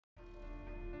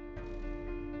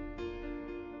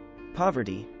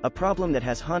poverty, a problem that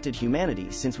has haunted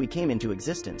humanity since we came into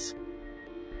existence.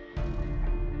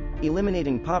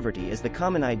 Eliminating poverty is the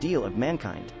common ideal of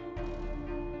mankind.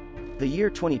 The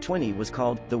year 2020 was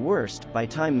called "the worst" by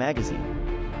Time magazine.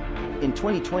 In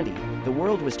 2020, the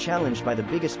world was challenged by the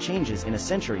biggest changes in a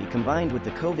century combined with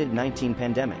the COVID-19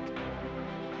 pandemic.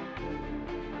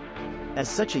 As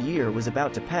such a year was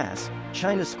about to pass,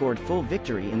 China scored full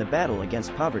victory in the battle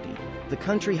against poverty. The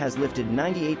country has lifted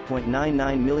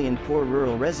 98.99 million poor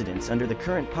rural residents under the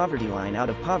current poverty line out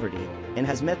of poverty, and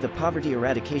has met the poverty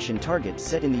eradication target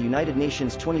set in the United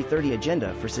Nations 2030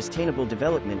 Agenda for Sustainable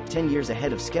Development 10 years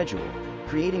ahead of schedule,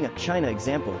 creating a China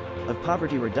example of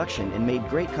poverty reduction and made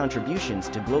great contributions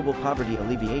to global poverty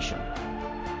alleviation.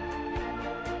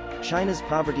 China's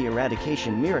poverty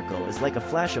eradication miracle is like a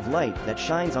flash of light that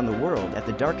shines on the world at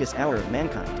the darkest hour of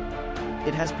mankind.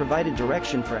 It has provided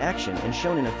direction for action and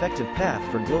shown an effective path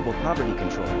for global poverty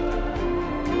control.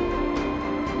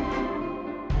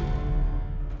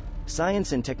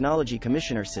 Science and Technology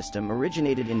Commissioner System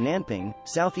originated in Nanping,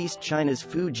 southeast China's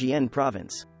Fujian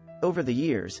province. Over the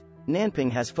years,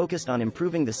 Nanping has focused on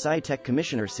improving the sci-tech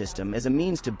commissioner system as a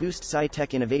means to boost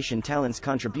sci-tech innovation talent's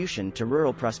contribution to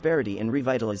rural prosperity and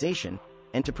revitalization,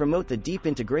 and to promote the deep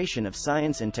integration of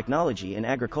science and technology in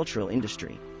agricultural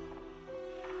industry.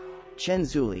 Chen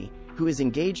Zuli, who is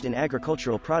engaged in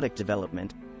agricultural product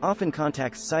development, often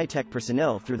contacts sci-tech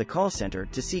personnel through the call center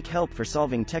to seek help for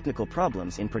solving technical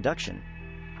problems in production.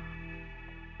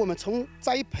 我们从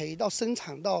栽培到生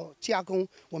产到加工，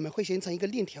我们会形成一个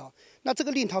链条。那这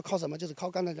个链条靠什么？就是靠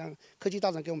刚才讲科技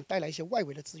大厂给我们带来一些外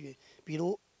围的资源，比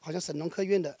如好像省农科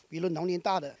院的，比如农联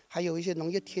大的，还有一些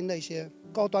农业厅的一些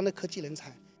高端的科技人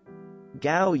才。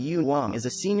Gao Yuwang is a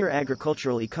senior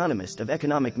agricultural economist of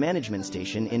Economic Management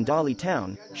Station in Dali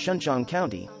Town, Shunchang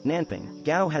County, Nanping.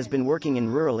 Gao has been working in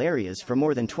rural areas for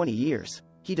more than 20 years.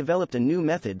 He developed a new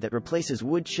method that replaces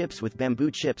wood chips with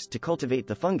bamboo chips to cultivate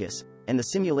the fungus, and the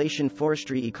simulation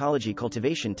forestry ecology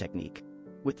cultivation technique.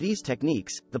 With these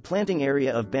techniques, the planting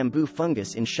area of bamboo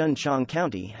fungus in Shunchang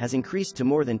County has increased to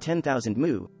more than 10,000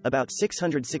 mu, about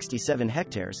 667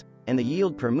 hectares, and the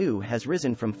yield per mu has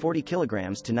risen from 40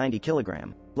 kilograms to 90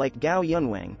 kilograms. Like Gao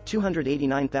Yunwang,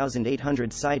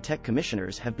 289,800 sci-tech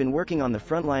commissioners have been working on the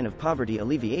front line of poverty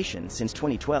alleviation since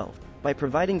 2012. By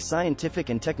providing scientific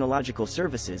and technological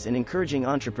services and encouraging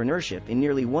entrepreneurship in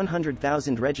nearly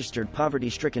 100,000 registered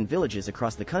poverty-stricken villages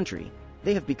across the country,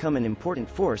 they have become an important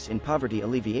force in poverty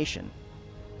alleviation.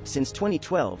 Since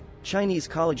 2012, Chinese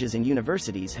colleges and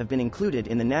universities have been included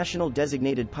in the National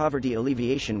Designated Poverty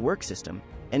Alleviation Work System,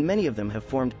 and many of them have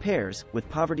formed pairs with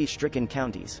poverty-stricken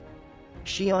counties.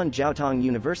 Xi'an Jiaotong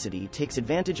University takes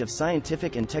advantage of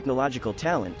scientific and technological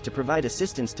talent to provide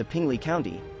assistance to Pingli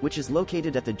County, which is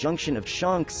located at the junction of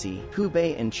Shaanxi,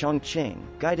 Hubei and Chongqing,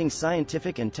 guiding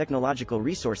scientific and technological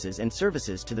resources and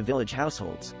services to the village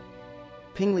households.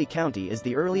 Pingli County is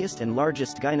the earliest and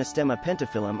largest Gynostema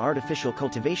pentaphyllum artificial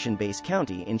cultivation-based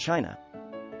county in China.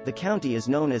 The county is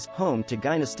known as home to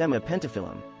Gynostema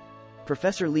pentaphyllum.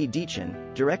 Professor Li Dichen,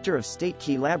 director of State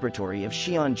Key Laboratory of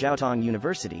Xi'an Jiaotong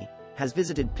University, has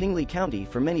visited Pingli County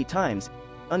for many times.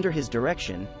 Under his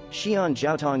direction, Xi'an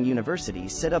Jiaotong University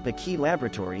set up a key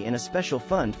laboratory and a special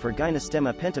fund for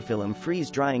Gynostema pentaphyllum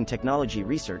freeze-drying technology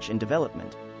research and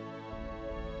development.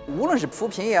 无论是扶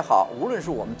贫也好，无论是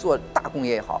我们做大工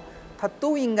业也好，它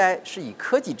都应该是以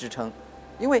科技支撑。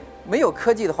因为没有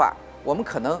科技的话，我们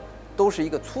可能都是一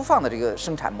个粗放的这个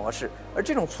生产模式，而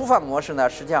这种粗放的模式呢，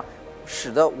实际上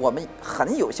使得我们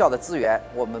很有效的资源，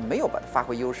我们没有把它发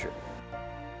挥优势。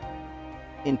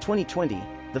 In 2020,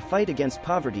 the fight against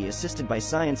poverty assisted by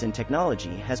science and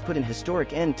technology has put an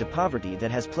historic end to poverty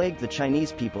that has plagued the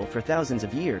Chinese people for thousands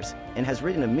of years, and has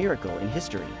written a miracle in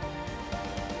history.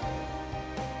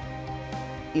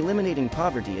 Eliminating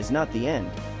poverty is not the end,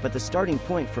 but the starting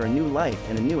point for a new life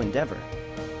and a new endeavor.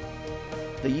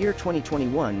 The year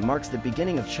 2021 marks the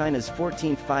beginning of China's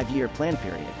 14th five-year plan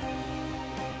period.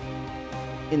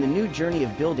 In the new journey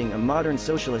of building a modern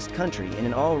socialist country in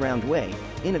an all-round way,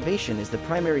 innovation is the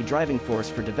primary driving force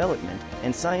for development,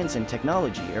 and science and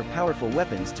technology are powerful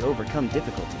weapons to overcome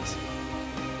difficulties.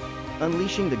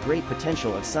 Unleashing the great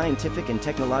potential of scientific and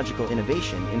technological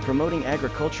innovation in promoting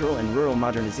agricultural and rural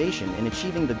modernization and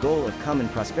achieving the goal of common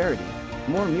prosperity,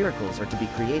 more miracles are to be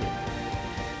created.